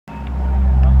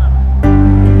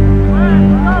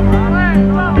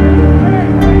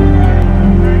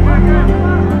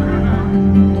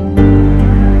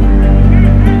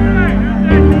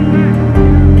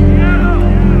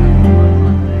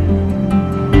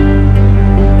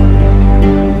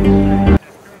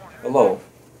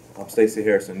Stacey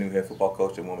Hairston, new head football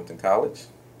coach at Wilmington College.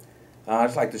 I'd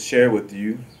just like to share with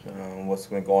you what's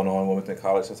been going on in Wilmington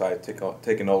College since I've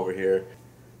taken over here.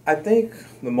 I think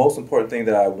the most important thing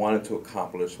that I wanted to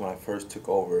accomplish when I first took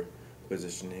over the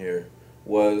position here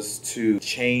was to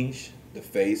change the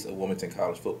face of Wilmington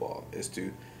College football, is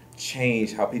to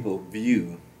change how people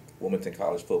view Wilmington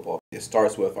College football. It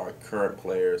starts with our current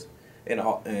players and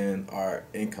our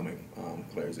incoming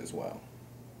players as well.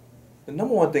 The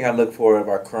number one thing I look for of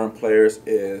our current players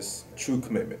is true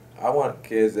commitment. I want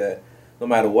kids that no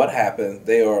matter what happens,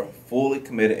 they are fully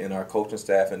committed in our coaching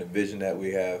staff and the vision that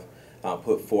we have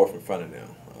put forth in front of them.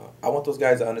 I want those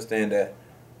guys to understand that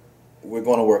we're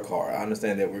going to work hard. I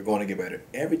understand that we're going to get better.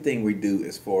 Everything we do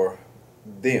is for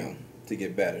them to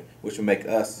get better, which will make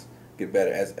us get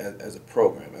better as a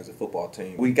program, as a football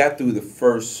team. We got through the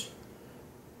first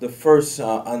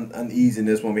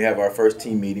uneasiness when we have our first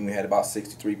team meeting. We had about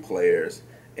 63 players,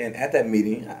 and at that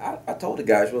meeting, I told the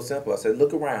guys real simple. I said,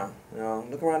 look around,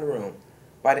 look around the room.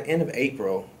 By the end of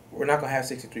April, we're not going to have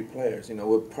 63 players.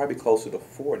 We're probably closer to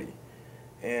 40,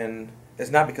 and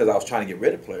it's not because I was trying to get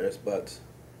rid of players, but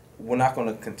we're not going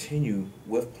to continue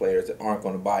with players that aren't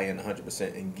going to buy in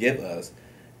 100% and give us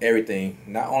everything,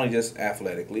 not only just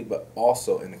athletically, but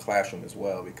also in the classroom as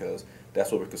well, because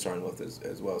that's what we're concerned with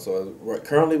as well. So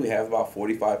currently we have about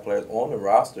 45 players on the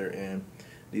roster, and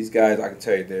these guys, I can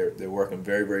tell you, they're working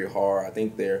very, very hard. I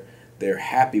think they're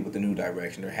happy with the new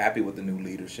direction. They're happy with the new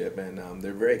leadership, and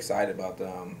they're very excited about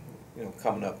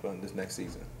coming up on this next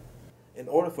season. In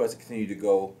order for us to continue to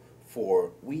go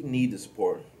forward, we need the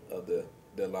support of the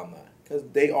alumni, because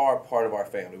they are part of our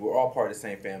family. We're all part of the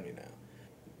same family now.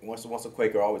 Once a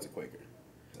Quaker, always a Quaker.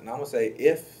 And I'm going to say,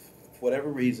 if for whatever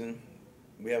reason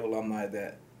we have alumni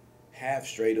that have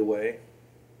strayed away,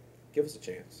 give us a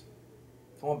chance.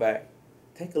 Come on back.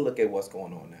 Take a look at what's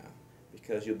going on now,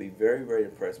 because you'll be very, very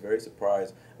impressed, very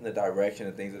surprised in the direction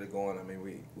and things that are going. I mean,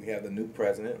 we have the new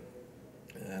president,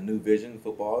 a new vision in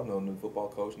football, new football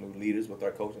coach, new leaders with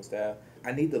our coaching staff.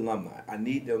 I need the alumni. I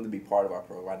need them to be part of our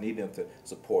program. I need them to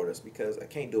support us, because I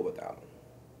can't do it without them.